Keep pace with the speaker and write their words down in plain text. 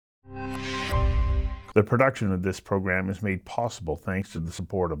The production of this program is made possible thanks to the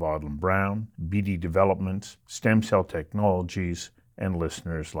support of Audlin Brown, BD Developments, Stem Cell Technologies, and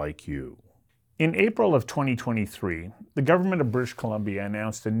listeners like you. In April of 2023, the government of British Columbia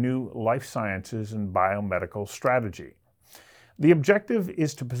announced a new life sciences and biomedical strategy. The objective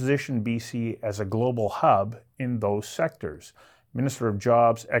is to position BC as a global hub in those sectors. Minister of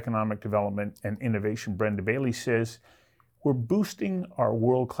Jobs, Economic Development and Innovation Brenda Bailey says, "We're boosting our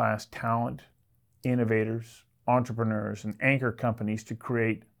world-class talent, innovators, entrepreneurs, and anchor companies to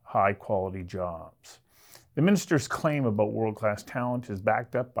create high-quality jobs." The minister's claim about world-class talent is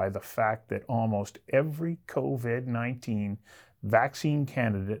backed up by the fact that almost every COVID-19 vaccine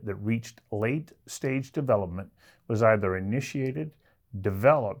candidate that reached late-stage development was either initiated,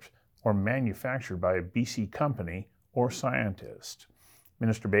 developed, or manufactured by a BC company or scientist.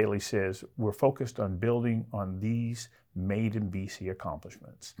 Minister Bailey says, "We're focused on building on these made in BC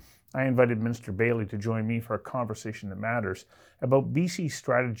accomplishments." I invited Minister Bailey to join me for a conversation that matters about BC's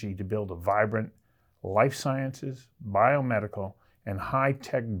strategy to build a vibrant life sciences, biomedical, and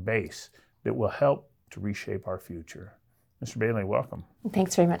high-tech base that will help to reshape our future. Mr. Bailey, welcome.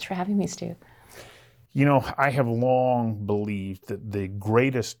 Thanks very much for having me, Stu. You know, I have long believed that the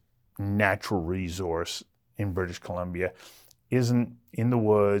greatest natural resource in British Columbia isn't in the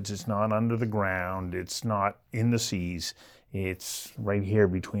woods, it's not under the ground, it's not in the seas, it's right here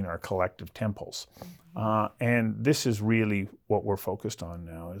between our collective temples. And this is really what we're focused on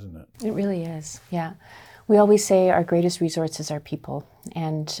now, isn't it? It really is, yeah. We always say our greatest resource is our people,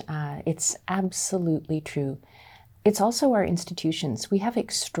 and it's absolutely true. It's also our institutions. We have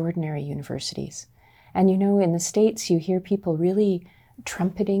extraordinary universities. And you know, in the States, you hear people really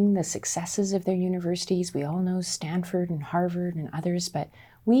trumpeting the successes of their universities. We all know Stanford and Harvard and others, but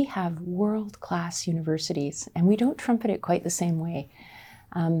we have world-class universities, and we don't trumpet it quite the same way.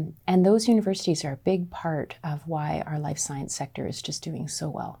 And those universities are a big part of why our life science sector is just doing so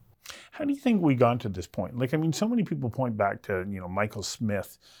well. How do you think we got to this point? Like, I mean, so many people point back to, Michael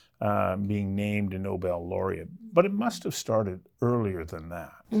Smith being named a Nobel laureate, but it must have started earlier than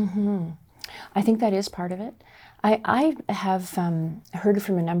that. Mm-hmm. I think that is part of it. I have heard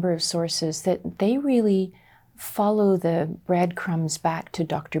from a number of sources that they really follow the breadcrumbs back to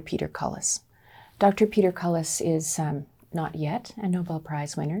Dr. Peter Cullis. Dr. Peter Cullis is not yet a Nobel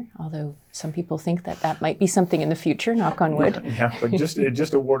Prize winner, although some people think that that might be something in the future, knock on wood. Yeah, but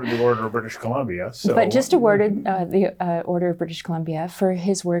just awarded the Order of British Columbia. So. But just awarded the Order of British Columbia for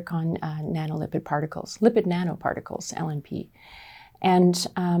his work on nanolipid particles, lipid nanoparticles, LNP. And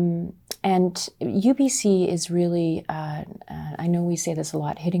UBC is really, I know we say this a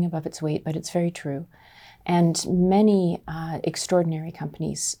lot, hitting above its weight, but it's very true. And many extraordinary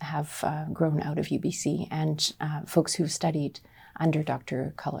companies have grown out of UBC, and folks who've studied under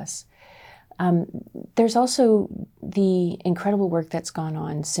Dr. Cullis. There's also the incredible work that's gone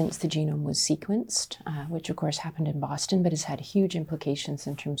on since the genome was sequenced, which of course happened in Boston, but has had huge implications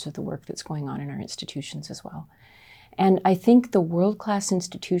in terms of the work that's going on in our institutions as well. And I think the world-class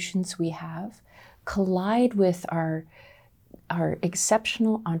institutions we have collide with our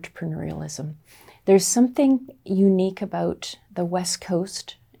exceptional entrepreneurialism. There's something unique about the West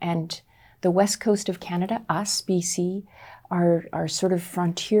Coast and the West Coast of Canada, us, BC, our sort of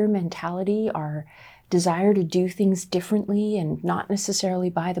frontier mentality, our desire to do things differently and not necessarily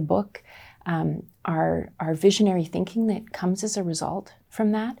by the book, our visionary thinking that comes as a result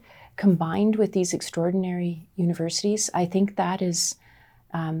from that, combined with these extraordinary universities. I think that is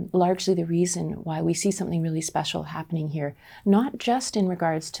largely the reason why we see something really special happening here, not just in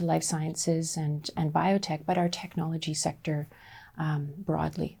regards to life sciences and biotech, but our technology sector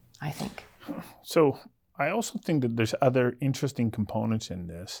broadly, I think. So I also think that there's other interesting components in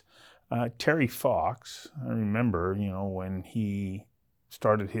this. Terry Fox, I remember, when he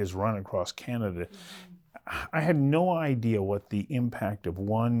started his run across Canada, I had no idea what the impact of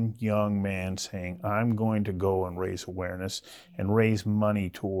one young man saying, "I'm going to go and raise awareness and raise money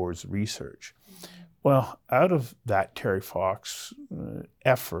towards research." Well, out of that Terry Fox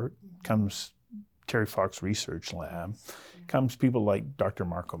effort comes Terry Fox Research Lab, comes people like Dr.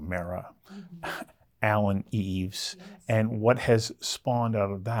 Mark O'Meara, Alan Eves, and what has spawned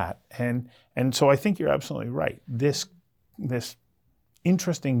out of that. And so I think you're absolutely right. This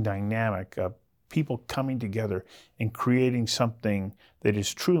interesting dynamic of people coming together and creating something that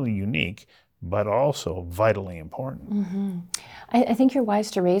is truly unique, but also vitally important. Mm-hmm. I think you're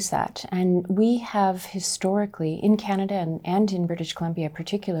wise to raise that. And we have historically, in Canada and in British Columbia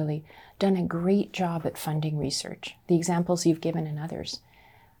particularly, done a great job at funding research, the examples you've given and others.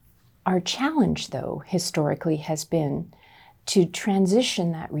 Our challenge, though, historically has been to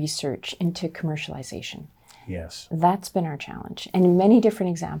transition that research into commercialization. Yes. That's been our challenge, and in many different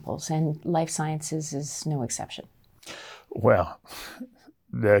examples, and life sciences is no exception. Well,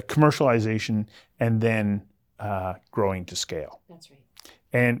 the commercialization and then growing to scale. That's right.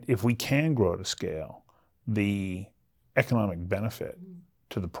 And if we can grow to scale, the economic benefit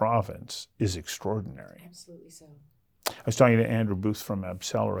to the province is extraordinary. Absolutely so. I was talking to Andrew Booth from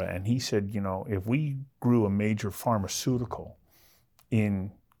AbCellera, and he said, if we grew a major pharmaceutical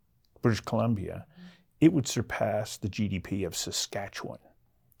in British Columbia, it would surpass the GDP of Saskatchewan.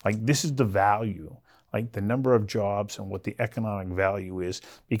 Like, this is the value, like the number of jobs and what the economic value is,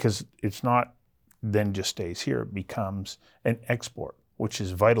 because it's not then just stays here, it becomes an export, which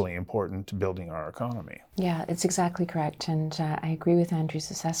is vitally important to building our economy. Yeah, it's exactly correct. And I agree with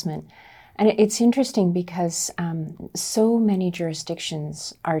Andrew's assessment. And it's interesting because so many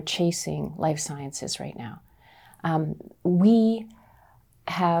jurisdictions are chasing life sciences right now. We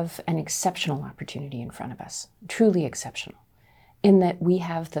have an exceptional opportunity in front of us, truly exceptional, in that we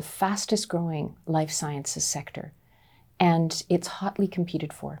have the fastest growing life sciences sector, and it's hotly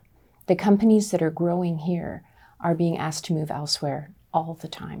competed for. The companies that are growing here are being asked to move elsewhere all the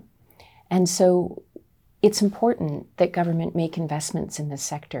time. And so it's important that government make investments in this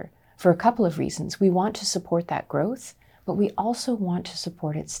sector for a couple of reasons. We want to support that growth, but we also want to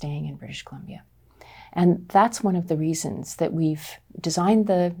support it staying in British Columbia. And that's one of the reasons that we've designed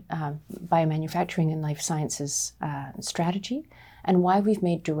the biomanufacturing and life sciences strategy, and why we've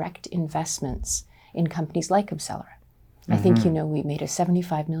made direct investments in companies like AbCellera. I think we made a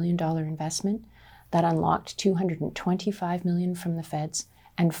 $75 million investment that unlocked $225 million from the feds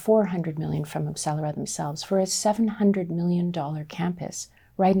and $400 million from AbCellera themselves for a $700 million campus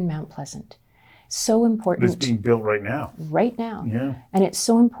right in Mount Pleasant. So important. It's being built right now. Right now. Yeah. And it's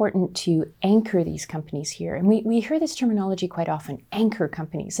so important to anchor these companies here. And we hear this terminology quite often, anchor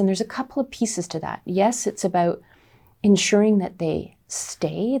companies. And there's a couple of pieces to that. Yes, it's about ensuring that they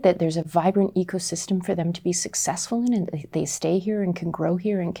stay, that there's a vibrant ecosystem for them to be successful in, and they stay here and can grow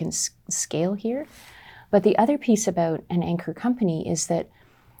here and can scale here. But the other piece about an anchor company is that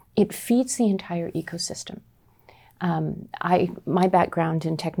it feeds the entire ecosystem. My background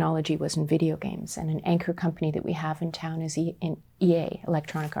in technology was in video games, and an anchor company that we have in town is EA,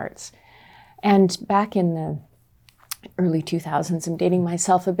 Electronic Arts. And back in the early 2000s, I'm dating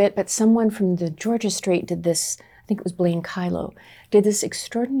myself a bit, but someone from the Georgia Strait did this, I think it was Blaine Kylo, did this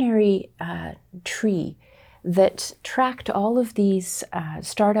extraordinary tree that tracked all of these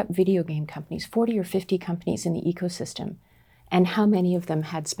startup video game companies, 40 or 50 companies in the ecosystem, and how many of them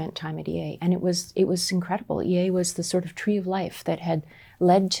had spent time at EA. And it was incredible. EA was the sort of tree of life that had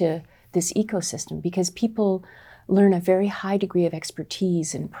led to this ecosystem, because people learn a very high degree of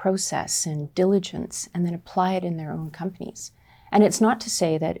expertise and process and diligence and then apply it in their own companies. And it's not to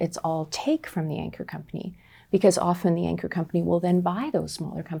say that it's all take from the anchor company, because often the anchor company will then buy those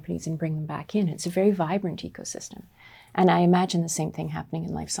smaller companies and bring them back in. It's a very vibrant ecosystem. And I imagine the same thing happening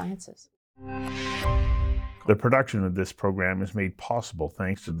in life sciences. The production of this program is made possible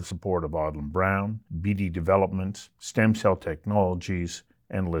thanks to the support of Odlum Brown, BD Developments, Stem Cell Technologies,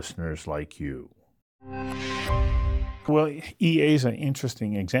 and listeners like you. Well, EA is an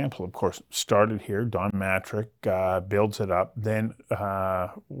interesting example, of course. Started here, Don Matrick builds it up, then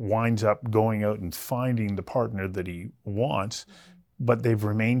winds up going out and finding the partner that he wants, but they've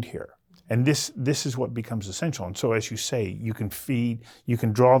remained here. And this is what becomes essential. And so, as you say, you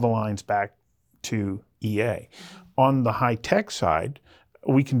can draw the lines back to EA. On the high-tech side,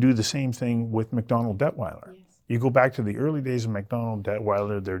 we can do the same thing with McDonald Detweiler. Yes. You go back to the early days of McDonald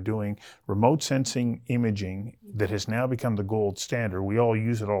Detweiler, they're doing remote sensing imaging that has now become the gold standard. We all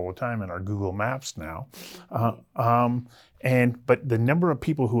use it all the time in our Google Maps now. But the number of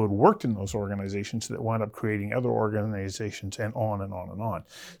people who had worked in those organizations that wound up creating other organizations, and on and on and on.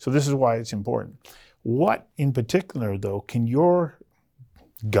 So this is why it's important. What in particular, though, can your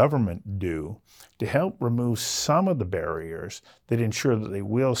government do to help remove some of the barriers that ensure that they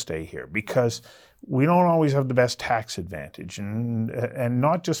will stay here? Because we don't always have the best tax advantage, and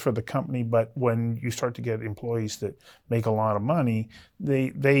not just for the company, but when you start to get employees that make a lot of money,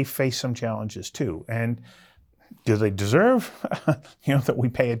 they face some challenges too. And do they deserve that we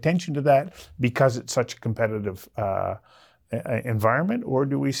pay attention to that because it's such a competitive environment? Or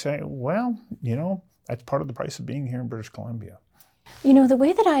do we say, well, that's part of the price of being here in British Columbia? The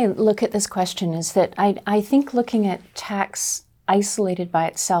way that I look at this question is that I think looking at tax isolated by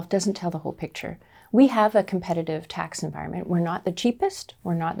itself doesn't tell the whole picture. We have a competitive tax environment. We're not the cheapest,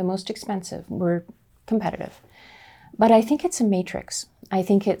 we're not the most expensive, we're competitive. But I think it's a matrix. I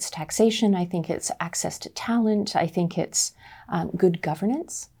think it's taxation. I think it's access to talent. I think it's good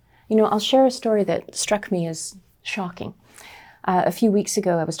governance. You know, I'll share a story that struck me as shocking. A few weeks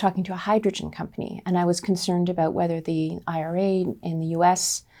ago, I was talking to a hydrogen company, and I was concerned about whether the IRA in the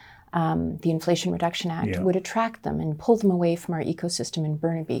US, the Inflation Reduction Act, would attract them and pull them away from our ecosystem in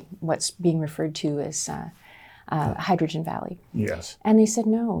Burnaby, what's being referred to as Hydrogen Valley. Yes. And they said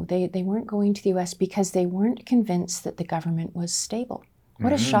no, they weren't going to the US because they weren't convinced that the government was stable.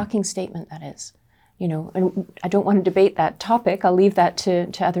 What a shocking statement that is. You know, and I don't want to debate that topic. I'll leave that to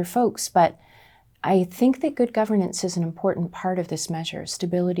other folks, but I think that good governance is an important part of this measure,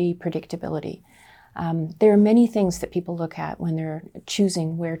 stability, predictability. There are many things that people look at when they're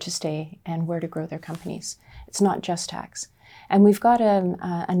choosing where to stay and where to grow their companies. It's not just tax. And we've got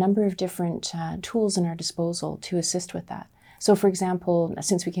a number of different tools in our disposal to assist with that. So for example,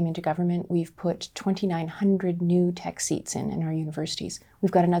 since we came into government, we've put 2,900 new tech seats in our universities.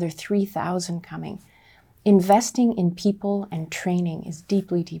 We've got another 3,000 coming. Investing in people and training is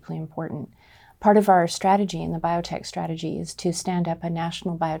deeply, deeply important. Part of our strategy in the biotech strategy is to stand up a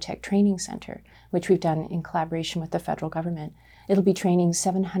national biotech training center, which we've done in collaboration with the federal government. It'll be training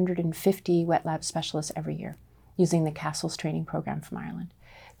 750 wet lab specialists every year using the Castles training program from Ireland.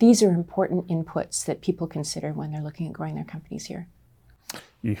 These are important inputs that people consider when they're looking at growing their companies here.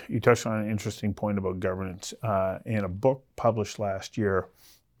 You touched on an interesting point about governance. In a book published last year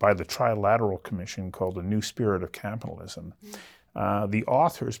by the Trilateral Commission called A New Spirit of Capitalism, the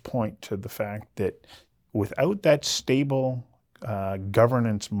authors point to the fact that without that stable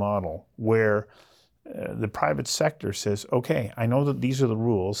governance model where the private sector says, okay, I know that these are the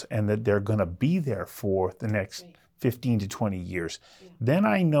rules and that they're going to be there for the next 15 to 20 years. Then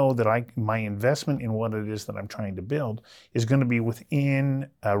I know that my investment in what it is that I'm trying to build is going to be within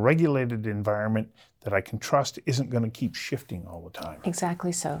a regulated environment that I can trust isn't going to keep shifting all the time.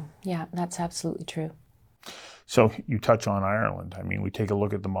 Exactly so. Yeah, that's absolutely true. So you touch on Ireland. I mean, we take a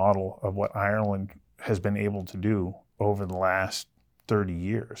look at the model of what Ireland has been able to do over the last 30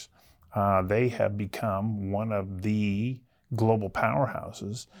 years. They have become one of the global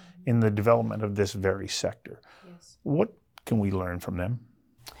powerhouses in the development of this very sector. Yes. What can we learn from them?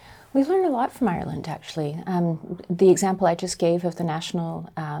 We've learned a lot from Ireland, actually. The example I just gave of the National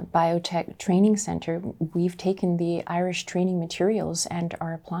Biotech Training Centre, we've taken the Irish training materials and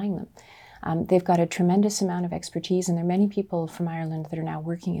are applying them. They've got a tremendous amount of expertise, and there are many people from Ireland that are now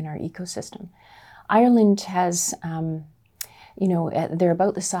working in our ecosystem. Ireland has, they're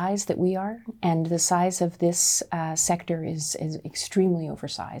about the size that we are, and the size of this sector is extremely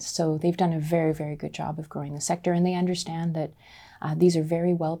oversized. So they've done a very, very good job of growing the sector, and they understand that these are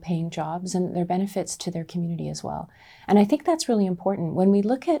very well-paying jobs, and there are benefits to their community as well. And I think that's really important. When we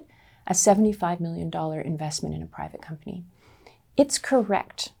look at a $75 million investment in a private company, it's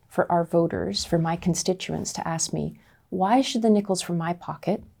correct for our voters, for my constituents, to ask me, why should the nickels from my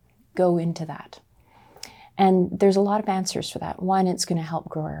pocket go into that? And there's a lot of answers for that. One, it's going to help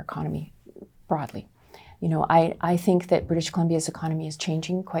grow our economy broadly. You know, I think that British Columbia's economy is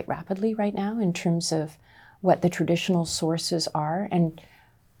changing quite rapidly right now in terms of what the traditional sources are. And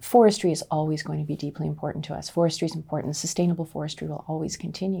forestry is always going to be deeply important to us. Forestry is important. Sustainable forestry will always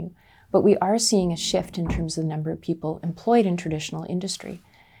continue. But we are seeing a shift in terms of the number of people employed in traditional industry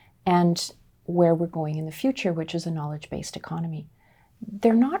and where we're going in the future, which is a knowledge-based economy.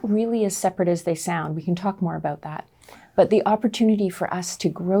 They're not really as separate as they sound. We can talk more about that. But the opportunity for us to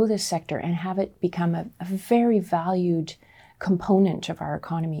grow this sector and have it become a very valued component of our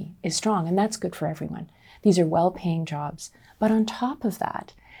economy is strong, and that's good for everyone. These are well-paying jobs. But on top of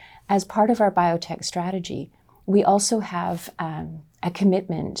that, as part of our biotech strategy, we also have a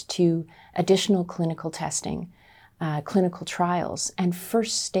commitment to additional clinical testing, clinical trials, and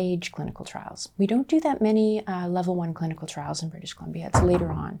first stage clinical trials. We don't do that many level 1 clinical trials in British Columbia. It's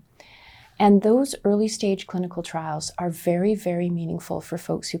later on. And those early stage clinical trials are very, very meaningful for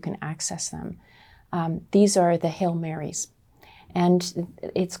folks who can access them. These are the Hail Marys. And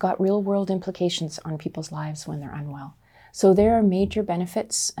it's got real world implications on people's lives when they're unwell. So there are major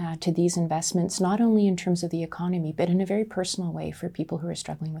benefits to these investments, not only in terms of the economy, but in a very personal way for people who are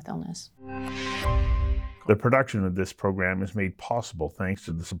struggling with illness. The production of this program is made possible thanks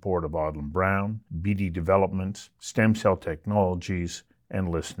to the support of Odlum Brown, BD Developments, Stem Cell Technologies, and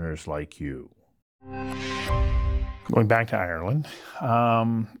listeners like you. Going back to Ireland,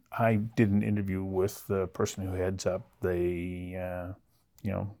 I did an interview with the person who heads up the,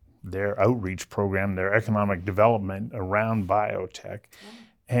 their outreach program, their economic development around biotech.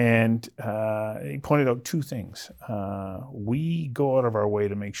 And he pointed out two things. We go out of our way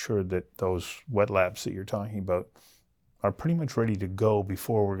to make sure that those wet labs that you're talking about are pretty much ready to go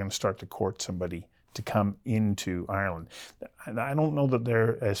before we're going to start to court somebody to come into Ireland. And I don't know that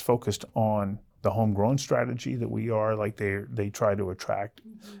they're as focused on the homegrown strategy that we are. Like they try to attract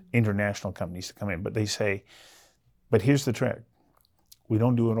international companies to come in, but they say, but here's the trick. We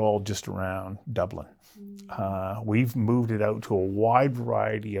don't do it all just around Dublin. We've moved it out to a wide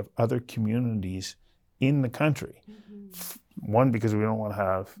variety of other communities in the country. One, because we don't want to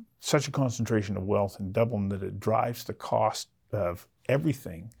have such a concentration of wealth in Dublin that it drives the cost of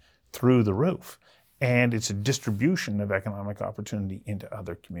everything through the roof. And it's a distribution of economic opportunity into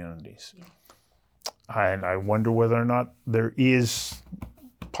other communities. And I wonder whether or not there is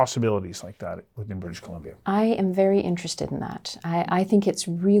possibilities like that within British Columbia. I am very interested in that. I think it's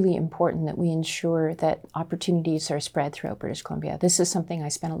really important that we ensure that opportunities are spread throughout British Columbia. This is something I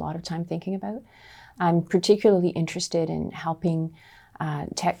spent a lot of time thinking about. I'm particularly interested in helping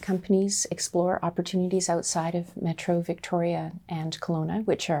tech companies explore opportunities outside of Metro Victoria and Kelowna,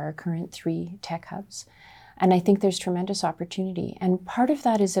 which are our current 3 tech hubs. And I think there's tremendous opportunity. And part of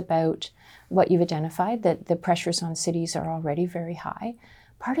that is about what you've identified, that the pressures on cities are already very high.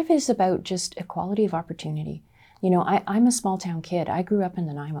 Part of it is about just equality of opportunity. You know, I'm a small town kid. I grew up in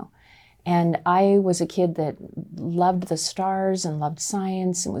Nanaimo. And I was a kid that loved the stars and loved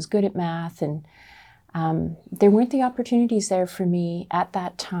science and was good at math. And there weren't the opportunities there for me at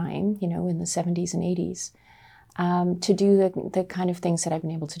that time, you know, in the 70s and 80s, to do the kind of things that I've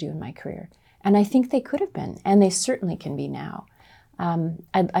been able to do in my career. And I think they could have been, and they certainly can be now.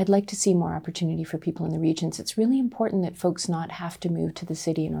 I'd like to see more opportunity for people in the regions. It's really important that folks not have to move to the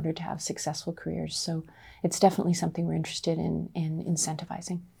city in order to have successful careers. So it's definitely something we're interested in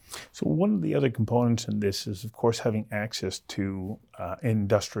incentivizing. So one of the other components in this is, of course, having access to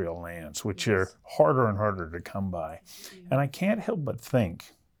industrial lands, which are harder and harder to come by. And I can't help but think,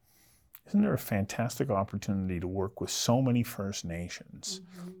 isn't there a fantastic opportunity to work with so many First Nations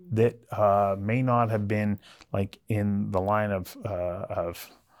that may not have been like in the line of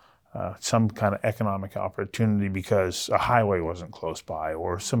some kind of economic opportunity because a highway wasn't close by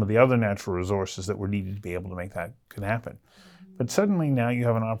or some of the other natural resources that were needed to be able to make that could happen. But suddenly now you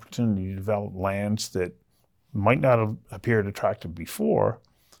have an opportunity to develop lands that might not have appeared attractive before,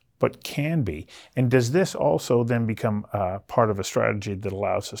 but can be. And does this also then become part of a strategy that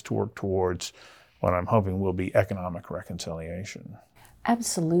allows us to work towards what I'm hoping will be economic reconciliation?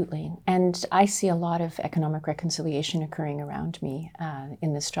 Absolutely. And I see a lot of economic reconciliation occurring around me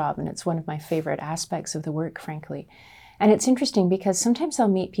in this job. And it's one of my favorite aspects of the work, frankly. And it's interesting because sometimes I'll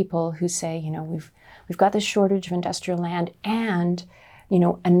meet people who say, you know, we've got this shortage of industrial land, and you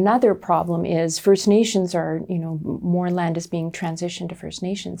know, another problem is First Nations are, you know, more land is being transitioned to First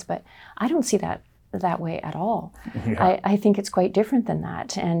Nations, but I don't see that way at all. Yeah. I think it's quite different than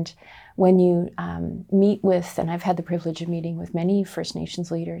that. And when you meet with, and I've had the privilege of meeting with many First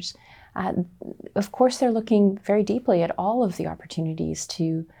Nations leaders, of course they're looking very deeply at all of the opportunities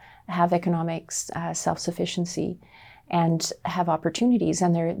to have economic self-sufficiency and have opportunities,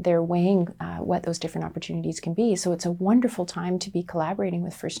 and they're weighing what those different opportunities can be. So it's a wonderful time to be collaborating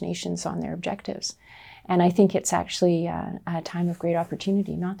with First Nations on their objectives. And I think it's actually a time of great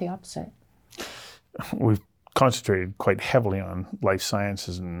opportunity, not the opposite. We've concentrated quite heavily on life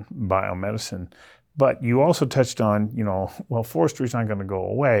sciences and biomedicine, but you also touched on, you know, well, forestry's not going to go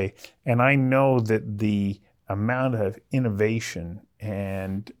away. And I know that the amount of innovation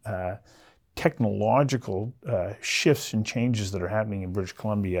and technological shifts and changes that are happening in British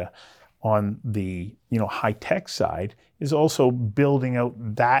Columbia on the, you know, high-tech side is also building out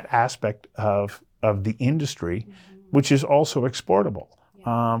that aspect of the industry, which is also exportable.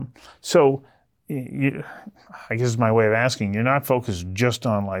 So I guess it's my way of asking, you're not focused just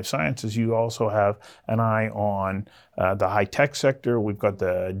on life sciences, you also have an eye on the high-tech sector. We've got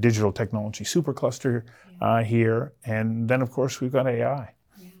the digital technology supercluster here, and then of course we've got AI.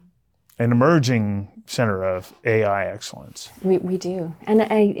 An emerging center of AI excellence. We do. And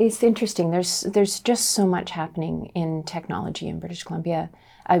it's interesting. There's just so much happening in technology in British Columbia.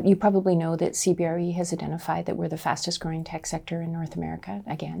 You probably know that CBRE has identified that we're the fastest growing tech sector in North America,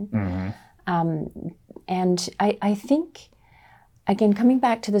 again. And I think, again, coming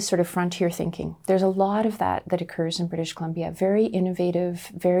back to this sort of frontier thinking, there's a lot of that occurs in British Columbia. Very innovative,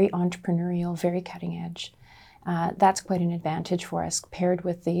 very entrepreneurial, very cutting edge. That's quite an advantage for us, paired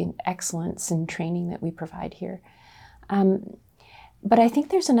with the excellence and training that we provide here. But I think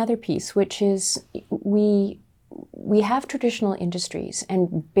there's another piece, which is we have traditional industries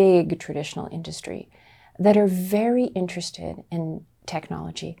and big traditional industry that are very interested in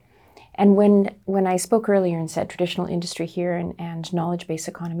technology. And when I spoke earlier and said traditional industry here and knowledge-based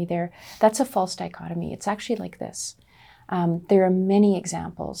economy there, that's a false dichotomy. It's actually like this. there are many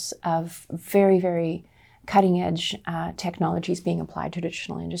examples of very, very cutting edge technologies being applied to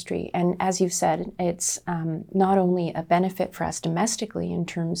traditional industry. And as you've said, it's not only a benefit for us domestically in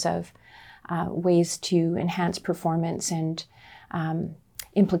terms of ways to enhance performance and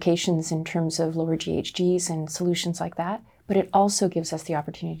implications in terms of lower GHGs and solutions like that, but it also gives us the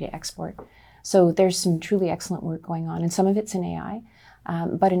opportunity to export. So there's some truly excellent work going on, and some of it's in AI,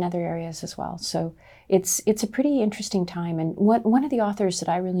 but in other areas as well. So it's a pretty interesting time. And one of the authors that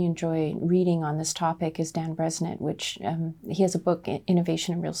I really enjoy reading on this topic is Dan Bresnett, which he has a book,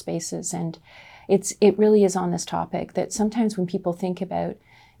 Innovation in Real Spaces, and it really is on this topic that sometimes when people think about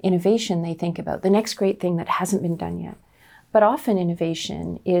innovation, they think about the next great thing that hasn't been done yet. But often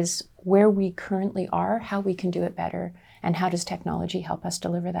innovation is where we currently are, how we can do it better, and how does technology help us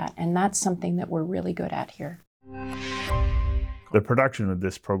deliver that? And that's something that we're really good at here. The production of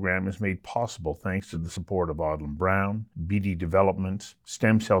this program is made possible thanks to the support of Odlum Brown, BD Developments,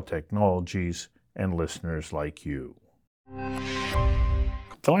 Stem Cell Technologies, and listeners like you.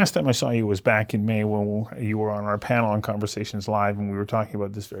 The last time I saw you was back in May when you were on our panel on Conversations Live, and we were talking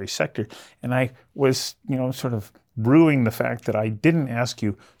about this very sector. And I was, sort of brewing the fact that I didn't ask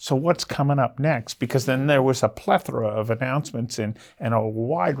you, so what's coming up next? Because then there was a plethora of announcements and a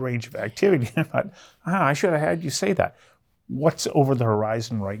wide range of activity. I thought, I should have had you say that. What's over the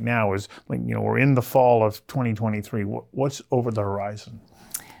horizon right now is, we're in the fall of 2023. What's over the horizon?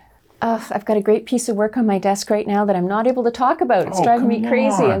 I've got a great piece of work on my desk right now that I'm not able to talk about. It's driving me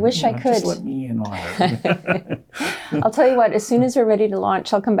crazy. I wish I could. Just let me in on it. I'll tell you what, as soon as we're ready to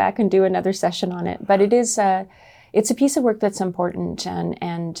launch, I'll come back and do another session on it. But it is, it's a piece of work that's important,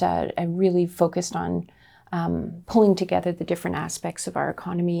 and I really focused on pulling together the different aspects of our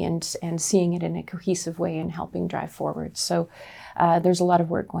economy and seeing it in a cohesive way and helping drive forward. So there's a lot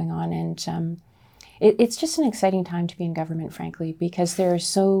of work going on, and it's just an exciting time to be in government, frankly, because there are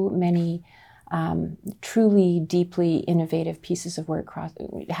so many truly deeply innovative pieces of work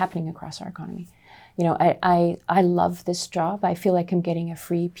happening across our economy. I love this job. I feel like I'm getting a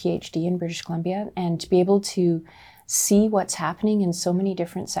free PhD in British Columbia, and to be able to see what's happening in so many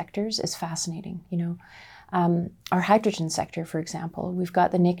different sectors is fascinating. Our hydrogen sector, for example, we've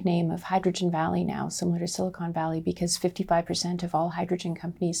got the nickname of Hydrogen Valley now, similar to Silicon Valley, because 55% of all hydrogen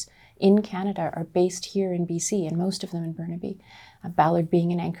companies in Canada are based here in BC, and most of them in Burnaby. Ballard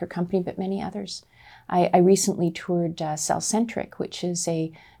being an anchor company, but many others. I recently toured Cellcentric, which is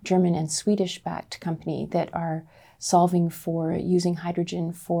a German and Swedish-backed company that are solving for using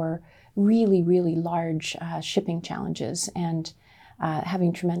hydrogen for really, really large shipping challenges, and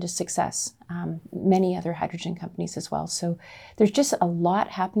having tremendous success. Many other hydrogen companies as well. So there's just a lot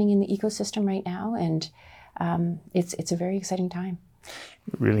happening in the ecosystem right now, and it's a very exciting time.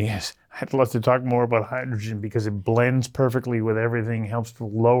 It really is. I'd love to talk more about hydrogen because it blends perfectly with everything, helps to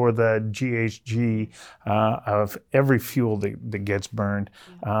lower the GHG of every fuel that gets burned.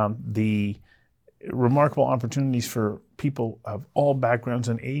 The remarkable opportunities for people of all backgrounds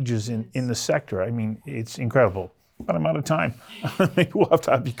and ages in the sector. I mean, it's incredible. But I'm out of time. Maybe we'll have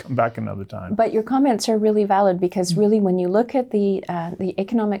to have you come back another time. But your comments are really valid, because really when you look at the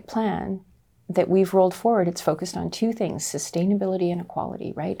economic plan that we've rolled forward, it's focused on two things: sustainability and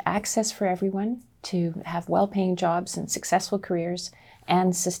equality, right? Access for everyone to have well-paying jobs and successful careers,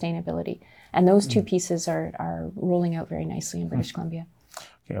 and sustainability. And those two pieces are rolling out very nicely in British Columbia.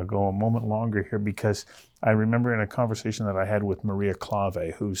 Okay, I'll go a moment longer here because I remember in a conversation that I had with Maria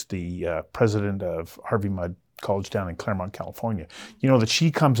Clave, who's the president of Harvey Mudd College down in Claremont, California, that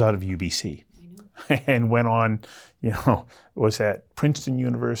she comes out of UBC and went on, was at Princeton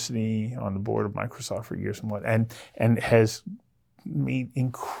University on the board of Microsoft for years and has made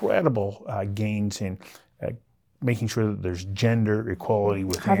incredible gains in making sure that there's gender equality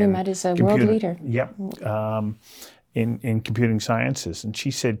within Harvey Mudd is a world leader. Yep. In computing sciences. And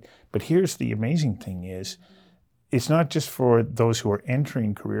she said, but here's the amazing thing is, it's not just for those who are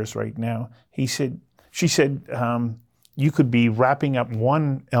entering careers right now. She said, you could be wrapping up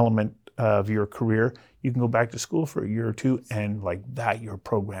one element of your career. You can go back to school for a year or two, and like that, you're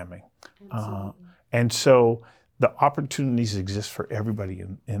programming. And so the opportunities exist for everybody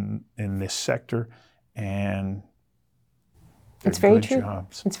in this sector, and it's very true.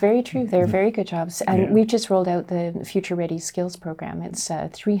 Jobs. It's very true. They're very good jobs. And we've just rolled out the Future Ready Skills Program. It's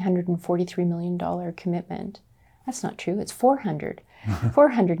a $343 million commitment. That's not true. It's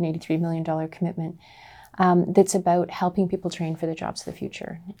 $483 million commitment that's about helping people train for the jobs of the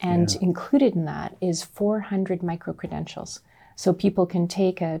future. And included in that is 400 micro-credentials. So people can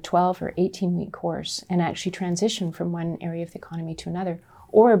take a 12 or 18-week course and actually transition from one area of the economy to another,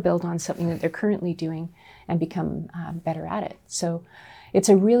 or build on something that they're currently doing and become better at it. So it's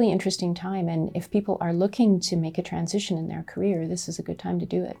a really interesting time, and if people are looking to make a transition in their career, this is a good time to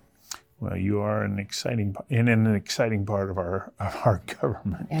do it. Well, you are in an exciting part of our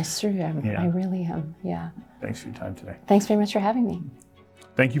government. I sure am. Yeah. I really am. Yeah. Thanks for your time today. Thanks very much for having me.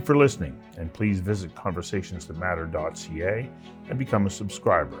 Thank you for listening, and please visit conversationsthatmatter.ca and become a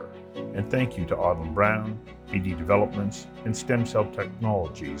subscriber. And thank you to Audlin Brown, BD Developments, and Stem Cell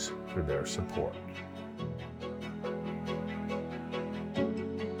Technologies for their support.